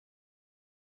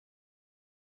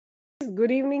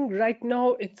Good evening. Right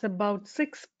now it's about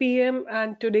 6 p.m.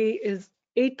 and today is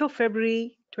 8th of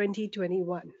February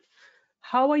 2021.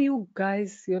 How are you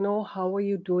guys? How are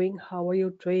you doing? How are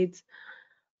your trades?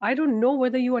 I don't know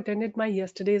whether you attended my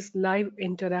yesterday's live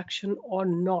interaction or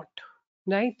not,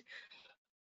 right?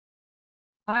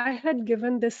 I had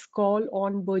given this call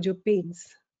on Berger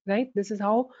Paints, right? This is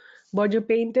how Berger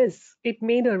Paint is. It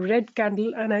made a red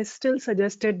candle and I still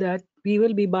suggested that we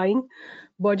will be buying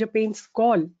Berger Paints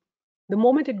call. The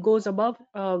moment it goes above,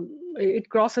 it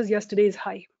crosses yesterday's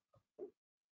high.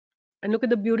 And look at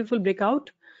the beautiful breakout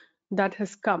that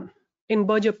has come in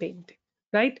Berger Paint,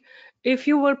 right? If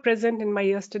you were present in my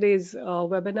yesterday's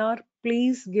webinar,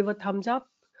 please give a thumbs up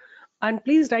and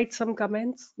please write some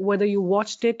comments, whether you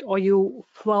watched it or you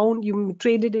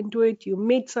traded into it, you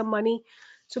made some money.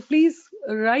 So please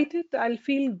write it. I'll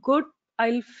feel good.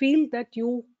 I'll feel that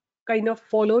you kind of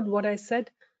followed what I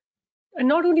said. And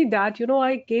not only that,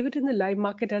 I gave it in the live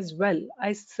market as well.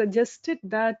 I suggested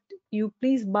that you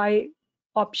please buy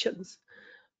options.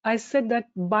 I said that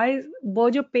buy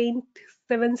Berger Paint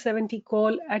 770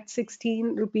 call at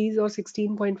 16 rupees or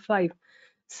 16.5.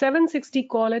 760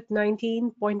 call at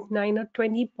 19.9 or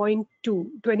 20.2,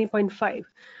 20.5.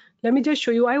 Let me just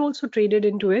show you. I also traded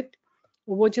into it,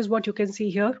 which is what you can see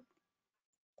here.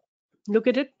 Look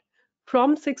at it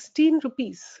from 16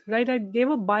 rupees, right? I gave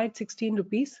a buy at 16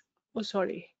 rupees. Oh,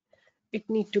 sorry. It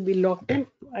need to be logged in.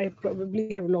 I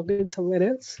probably have logged in somewhere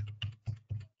else.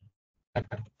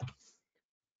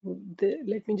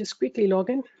 Let me just quickly log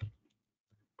in.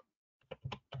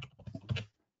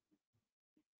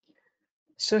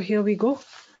 So here we go.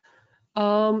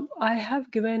 I have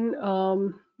given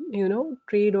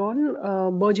trade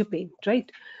on Berger Paint, right?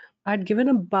 I had given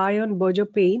a buy on Berger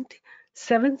Paint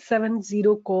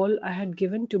 770 call. I had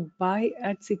given to buy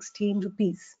at 16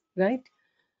 rupees, right?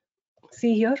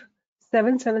 See here,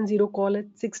 770 call at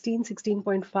 16,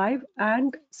 16.5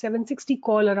 and 760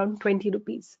 call around 20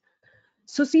 rupees.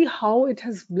 So see how it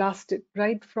has blasted,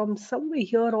 right? From somewhere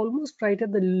here, almost right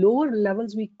at the lower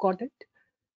levels, we caught it.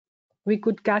 We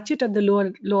could catch it at the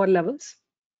lower levels,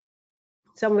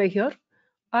 somewhere here.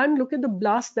 And look at the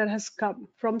blast that has come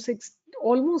from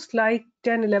almost like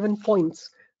 10, 11 points,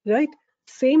 right?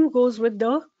 Same goes with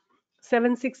the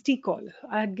 760 call.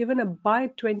 I had given a buy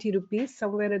at 20 rupees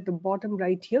somewhere at the bottom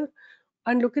right here.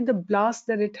 And look at the blast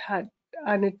that it had.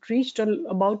 And it reached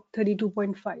about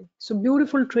 32.5. So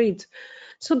beautiful trades.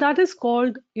 So that is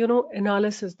called,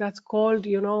 analysis. That's called,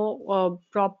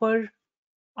 proper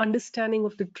understanding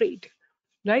of the trade,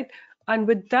 right? And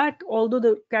with that, although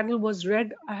the candle was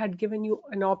red, I had given you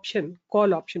an option,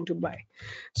 call option to buy.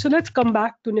 So let's come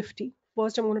back to Nifty.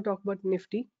 First, I'm going to talk about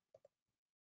Nifty.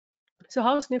 So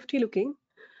how's Nifty looking?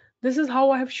 This is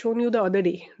how I have shown you the other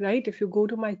day, right? If you go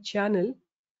to my channel,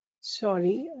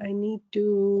 sorry, I need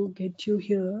to get you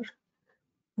here.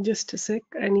 Just a sec.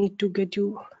 I need to get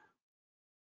you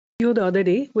the other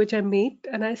day, which I made,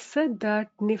 and I said that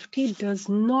Nifty does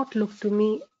not look to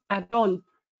me at all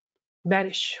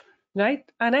bearish, right?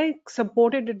 And I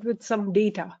supported it with some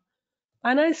data.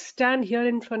 And I stand here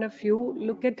in front of you.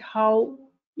 Look at how,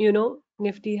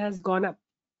 Nifty has gone up.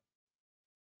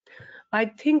 I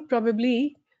think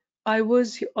probably I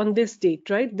was on this date,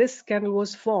 right? This candle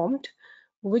was formed,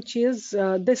 which is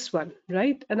this one,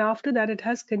 right? And after that, it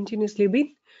has continuously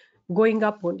been going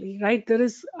up only, right?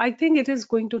 I think it is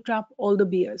going to trap all the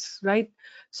bears, right?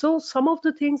 So some of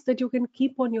the things that you can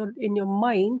keep on in your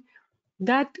mind,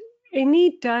 that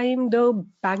any time the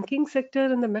banking sector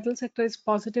and the metal sector is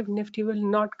positive, Nifty will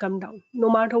not come down, no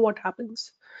matter what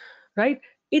happens, right?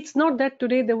 It's not that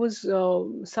today there was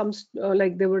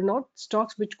like there were not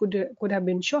stocks which could have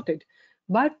been shorted,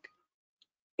 but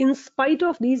in spite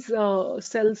of these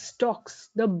sell stocks,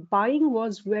 the buying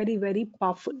was very, very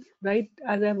powerful, right?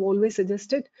 As I've always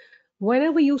suggested,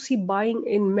 whenever you see buying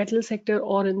in metal sector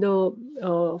or in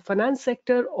the finance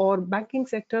sector or banking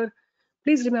sector,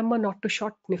 please remember not to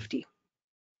short Nifty.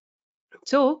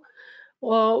 So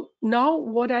now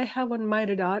what I have on my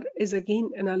radar is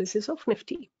again analysis of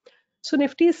Nifty. So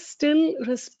Nifty is still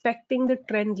respecting the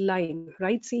trend line,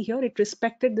 right? See here, it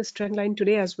respected this trend line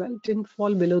today as well, didn't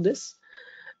fall below this.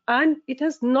 And it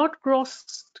has not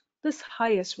crossed this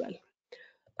high as well.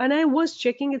 And I was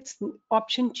checking its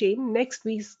option chain, next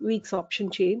week's option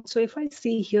chain. So if I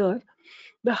see here,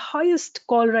 the highest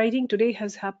call writing today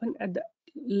has happened at the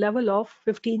level of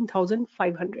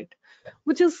 15,500,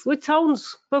 which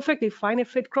sounds perfectly fine.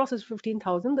 If it crosses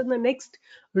 15,000, then the next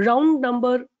round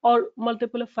number or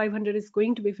multiple of 500 is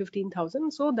going to be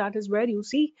 15,000. So that is where you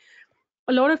see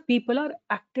a lot of people are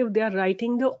active. They are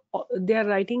writing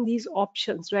these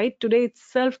options, right? Today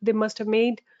itself, they must have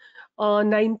made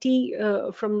 90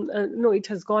 from no, it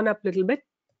has gone up a little bit.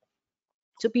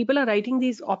 So people are writing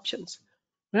these options,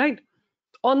 right?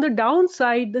 On the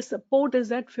downside, the support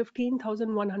is at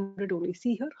 15,100 only.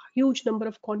 See here, huge number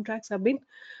of contracts have been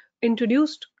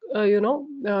introduced,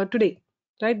 today,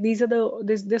 right? These are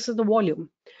this is the volume.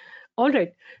 All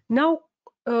right. Now,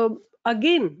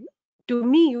 again, to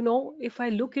me, if I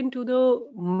look into the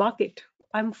market,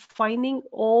 I'm finding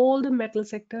all the metal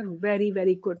sector very,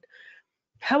 very good.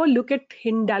 Have a look at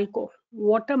Hindalco.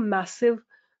 What a massive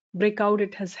breakout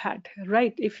it has had,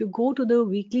 right? If you go to the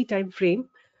weekly time frame,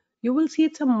 you will see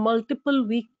it's a multiple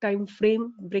week time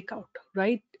frame breakout,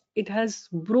 right? It has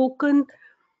broken,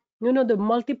 the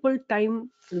multiple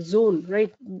time zone,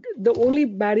 right? The only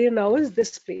barrier now is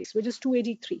this place, which is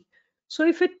 283. So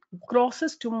if it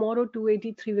crosses tomorrow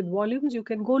 283 with volumes, you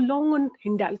can go long on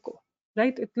Hindalco,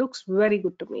 right? It looks very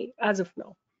good to me as of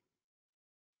now.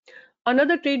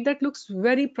 Another trade that looks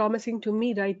very promising to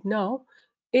me right now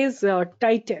is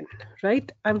Titan,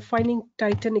 right? I'm finding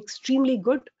Titan extremely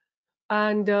good.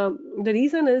 And the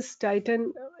reason is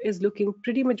Titan is looking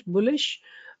pretty much bullish.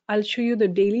 I'll show you the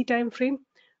daily time frame.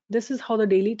 This is how the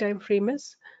daily time frame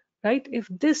is, right? If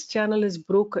this channel is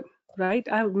broken, right?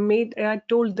 I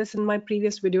told this in my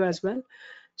previous video as well.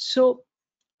 So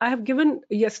I have given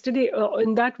yesterday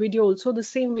in that video also, the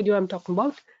same video I'm talking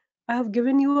about. I have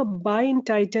given you a buy in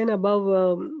Titan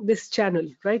above this channel,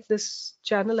 right? This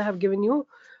channel I have given you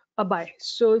a buy.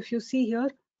 So if you see here,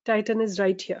 Titan is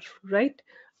right here, right?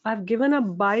 I've given a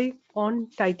buy on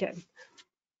Titan,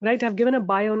 right? I've given a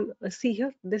buy on, see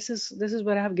here, this is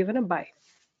where I have given a buy.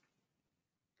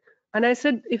 And I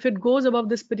said, if it goes above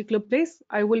this particular place,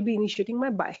 I will be initiating my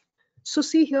buy. So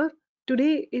see here,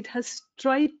 today it has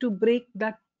tried to break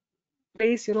that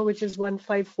place, which is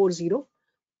 1540,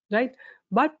 right?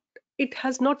 But it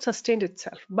has not sustained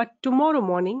itself. But tomorrow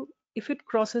morning, if it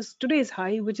crosses today's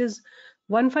high, which is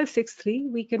 1563,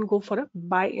 we can go for a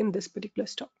buy in this particular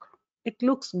stock. It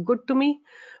looks good to me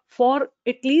for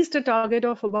at least a target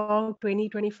of about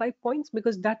 20-25 points,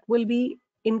 because that will be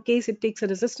in case it takes a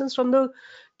resistance from the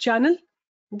channel,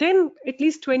 then at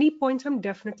least 20 points I'm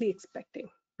definitely expecting,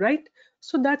 right?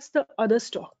 So that's the other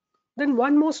stock. Then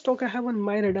one more stock I have on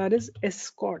my radar is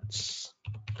Escorts.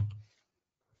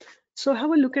 So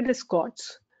have a look at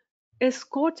Escorts.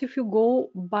 Escorts, if you go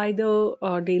by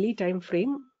the daily time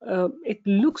frame, it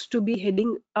looks to be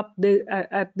heading up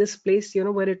at this place,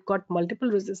 where it got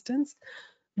multiple resistance.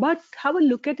 But have a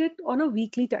look at it on a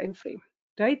weekly time frame,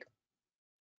 right?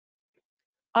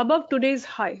 Above today's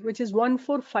high, which is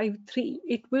 1453,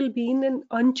 it will be in an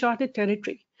uncharted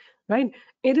territory, right?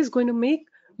 It is going to make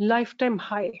lifetime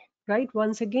high, right?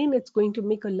 Once again, it's going to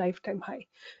make a lifetime high.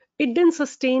 It didn't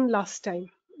sustain last time.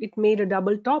 It made a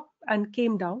double top and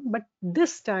came down, but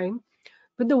this time,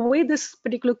 with the way this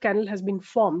particular candle has been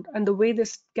formed and the way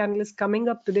this candle is coming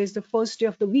up, today is the first day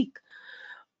of the week,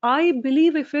 I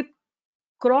believe if it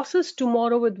crosses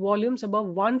tomorrow with volumes above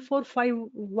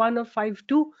 1451 or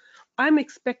 52, I'm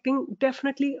expecting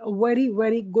definitely a very,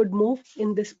 very good move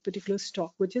in this particular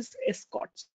stock, which is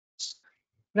Escorts,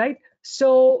 right?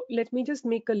 So let me just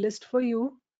make a list for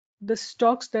you. The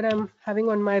stocks that I'm having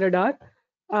on my radar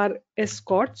are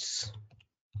Escorts,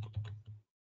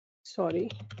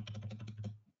 sorry,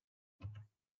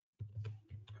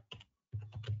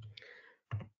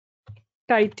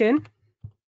 Titan,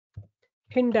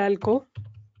 Hindalco,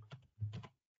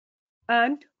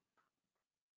 and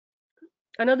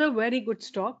another very good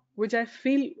stock, which I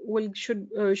feel should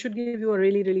give you a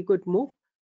really, really good move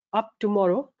up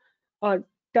tomorrow.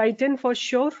 Titan for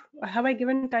sure. Have I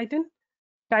given Titan?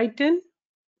 Titan,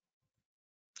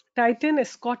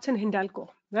 Escorts, and Hindalco.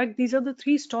 Right? These are the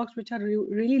three stocks which are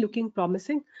really looking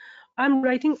promising. I'm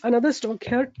writing another stock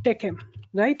here, TechM.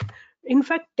 Right? In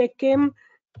fact, TechM,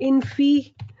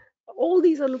 Infi, all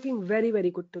these are looking very, very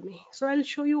good to me. So I'll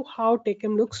show you how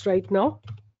TechM looks right now.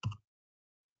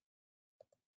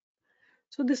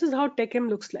 So this is how TechM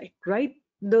looks like, right?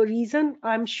 The reason,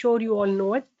 I'm sure you all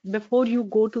know it. Before you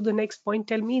go to the next point,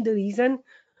 tell me the reason.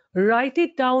 Write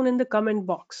it down in the comment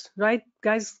box, right?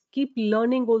 Guys, keep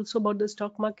learning also about the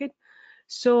stock market.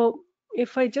 So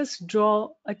if I just draw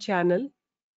a channel,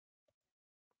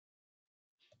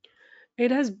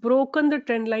 it has broken the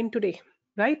trend line today,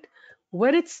 right?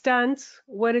 Where it stands,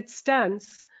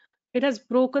 it has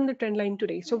broken the trend line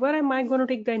today. So where am I going to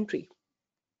take the entry?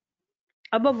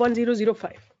 Above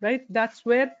 1005, right? That's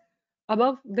where,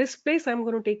 above this place, I'm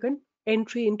going to take an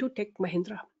entry into Tech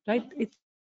Mahindra, right? It's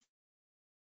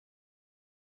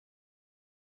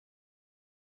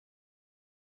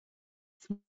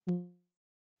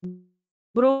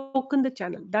broken the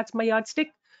channel. That's my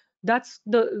yardstick. That's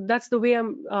the way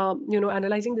I'm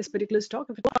analyzing this particular stock.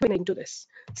 If it's not into this,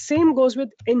 same goes with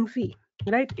NFI,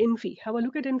 right? NFI. Have a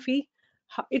look at NFI.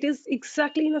 It is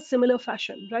exactly in a similar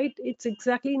fashion, right? It's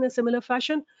exactly in a similar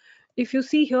fashion. If you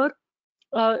see here,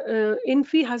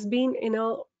 NFI has been in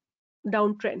a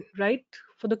downtrend, right,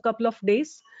 for the couple of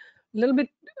days. A little bit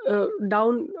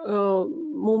down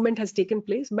movement has taken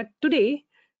place, but today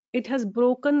it has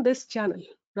broken this channel,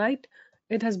 right?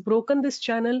 It has broken this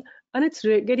channel, and it's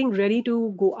getting ready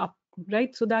to go up,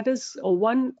 right? So that is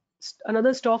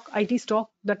another stock, IT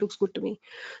stock, that looks good to me.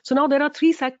 So now there are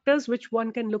three sectors which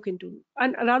one can look into,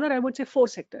 and rather I would say four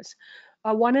sectors.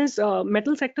 One is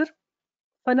metal sector,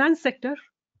 finance sector,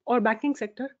 or banking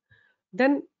sector.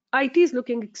 Then IT is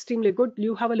looking extremely good.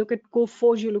 You have a look at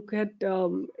Coforge, you look at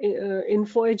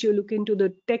InfoEdge, you look into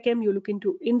the TechM, you look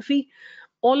into Infi.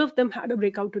 All of them had a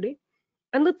breakout today.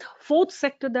 And the fourth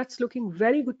sector that's looking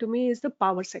very good to me is the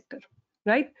power sector,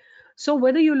 right? So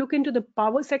whether you look into the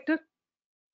power sector,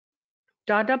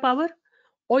 Tata Power,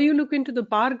 or you look into the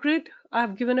power grid.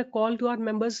 I've given a call to our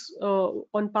members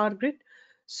on power grid.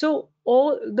 So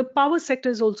all the power sector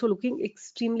is also looking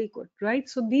extremely good, right?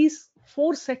 So these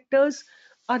four sectors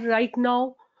are right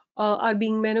now are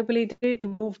being manipulated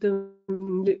to move the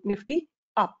Nifty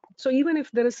up. So even if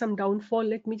there is some downfall,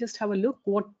 let me just have a look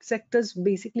what sectors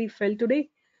basically fell today.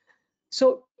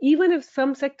 So even if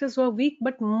some sectors were weak,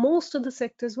 but most of the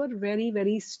sectors were very,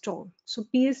 very strong. So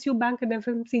PSU Bank and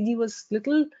FMCG was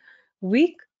little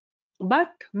weak,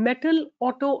 but metal,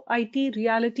 auto, IT,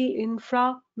 reality,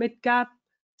 infra, mid cap,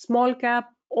 small cap,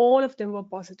 all of them were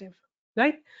positive,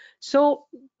 right? So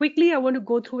quickly, I want to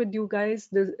go through with you guys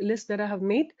the list that I have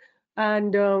made.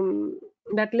 And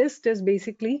that list is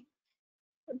basically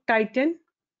Titan.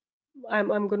 I'm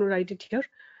going to write it here.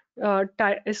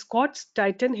 Scott's,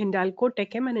 Titan, Hindalco,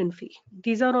 Techem, and Infi.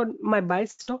 These are on my buy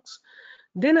stocks.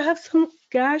 Then I have some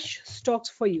cash stocks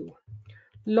for you.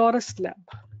 Loris Lab,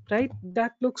 right?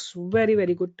 That looks very,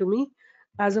 very good to me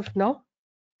as of now.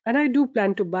 And I do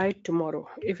plan to buy it tomorrow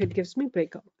if it gives me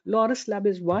breakout. Loris Lab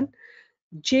is one.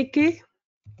 JK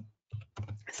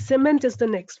Cement is the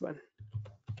next one,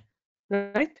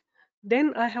 right?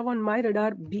 Then I have on my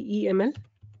radar BEML.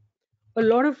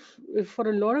 For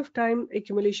a lot of time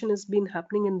accumulation has been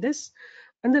happening in this,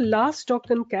 and the last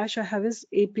stock in cash I have is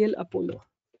APL Apollo,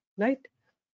 right?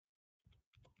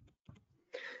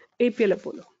 APL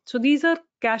Apollo. So these are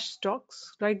cash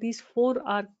stocks, right? These four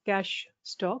are cash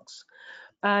stocks,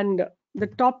 and the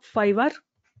top five are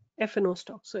FNO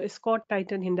stocks. So Escort,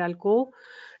 Titan, Hindalco,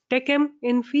 Techem,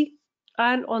 Infi,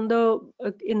 and on the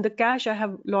in the cash I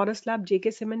have Loris Lab,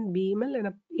 JK Cement, BEML,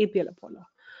 and APL Apollo.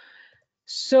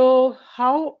 So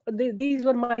these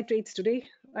were my trades today.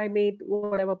 I made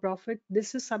whatever profit.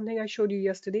 This is something I showed you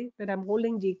yesterday, that I'm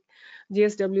holding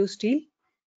JSW Steel.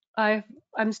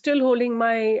 I'm still holding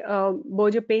my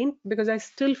Berger Paint because I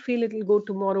still feel it'll go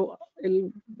tomorrow.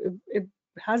 It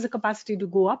has a capacity to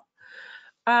go up.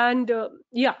 And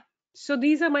yeah, so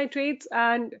these are my trades.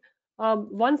 And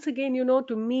once again,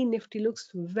 to me, Nifty looks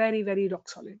very, very rock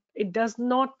solid. It does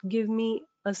not give me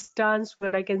a stance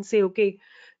where I can say, okay,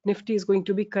 Nifty is going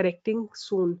to be correcting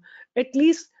soon. At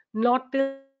least not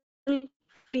till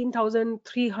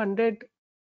 15,300.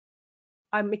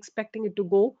 I'm expecting it to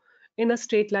go in a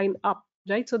straight line up,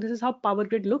 right? So this is how Power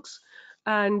Grid looks.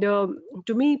 And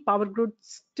to me, Power Grid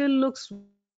still looks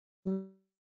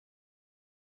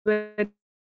very,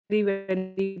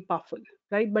 very powerful,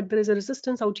 right? But there is a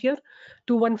resistance out here,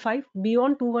 215.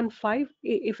 Beyond 215,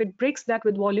 if it breaks that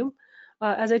with volume,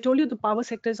 as I told you, the power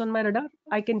sector is on my radar.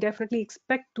 I can definitely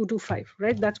expect 225,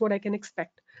 right? That's what I can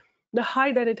expect. The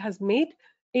high that it has made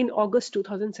in August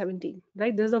 2017,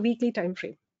 right? There's a weekly time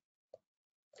frame.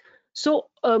 So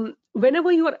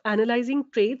whenever you are analyzing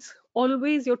trades,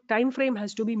 always your time frame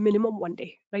has to be minimum 1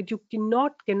 day, right? You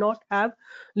cannot have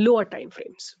lower time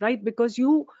frames, right? Because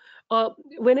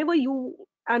whenever you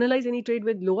analyze any trade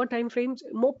with lower time frames,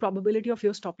 more probability of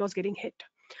your stop loss getting hit.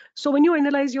 So when you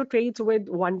analyze your trades with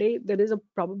 1 day, there is a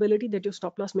probability that your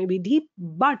stop loss may be deep,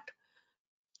 but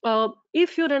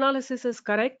if your analysis is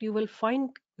correct, you will find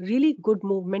really good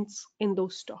movements in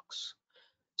those stocks.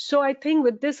 So I think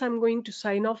with this, I'm going to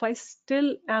sign off. I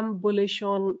still am bullish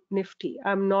on Nifty.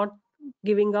 I'm not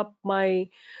giving up my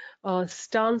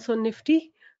stance on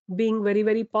Nifty, being very,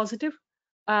 very positive.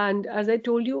 And as I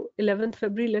told you, 11th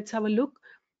February, let's have a look.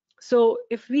 So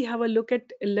if we have a look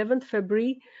at 11th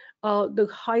February, the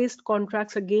highest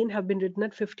contracts again have been written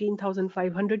at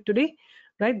 15,500 today,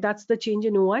 right? That's the change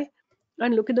in OI.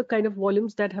 And look at the kind of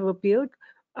volumes that have appeared.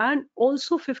 And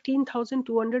also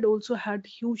 15,200 also had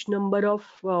huge number of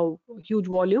huge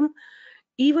volume.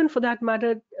 even for that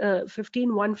matter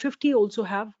 15150 also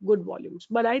have good volumes.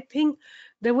 But I think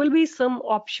there will be some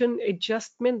option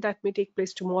adjustment that may take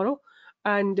place tomorrow,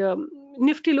 and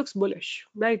Nifty looks bullish,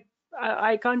 right?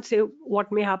 I can't say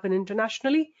what may happen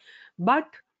internationally, but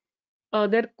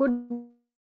there could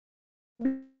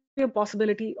be a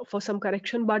possibility for some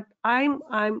correction. But I'm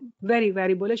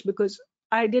very bullish, because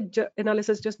I did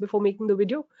analysis just before making the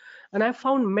video, and I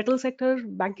found metal sector,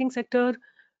 banking sector.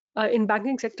 In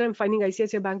banking sector, I'm finding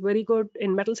ICICI Bank very good.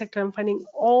 In metal sector, I'm finding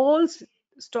all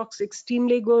stocks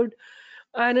extremely good.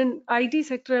 And in IT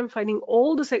sector, I'm finding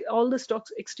all the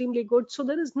stocks extremely good. So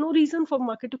there is no reason for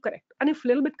market to correct. And if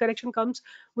little bit correction comes,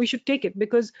 we should take it,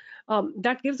 because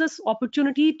that gives us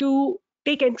opportunity to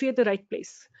take entry at the right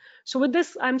place. So with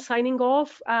this, I'm signing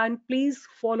off, and please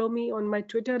follow me on my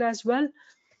Twitter as well.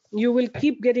 You will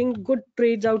keep getting good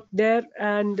trades out there,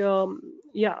 and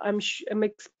yeah, I'm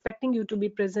expecting you to be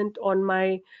present on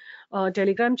my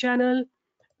Telegram channel.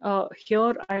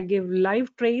 Here I give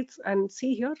live trades, and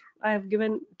see here I have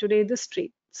given today this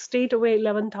trade straight away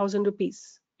 11,000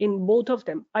 rupees in both of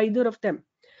them, either of them.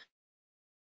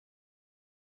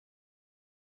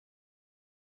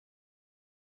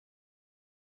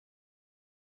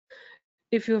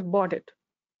 If you have bought it,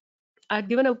 I'd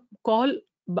given a call,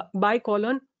 buy call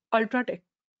on Ultratech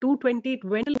 220. It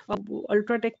went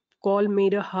Ultratech call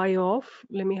made a high of,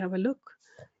 let me have a look.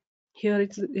 Here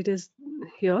it is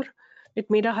here. It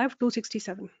made a high of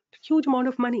 267. Huge amount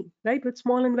of money, right? With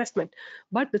small investment.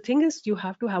 But the thing is, you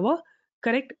have to have a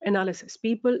correct analysis.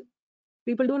 People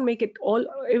don't make it all,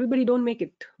 everybody don't make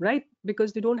it, right?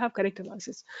 Because they don't have correct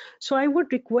analysis. So I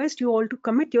would request you all to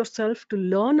commit yourself to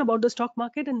learn about the stock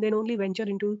market, and then only enter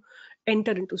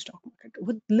into stock market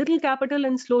with little capital,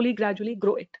 and slowly gradually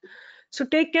grow it. So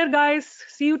take care, guys.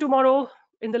 See you tomorrow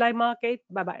in the live market.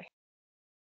 Bye bye.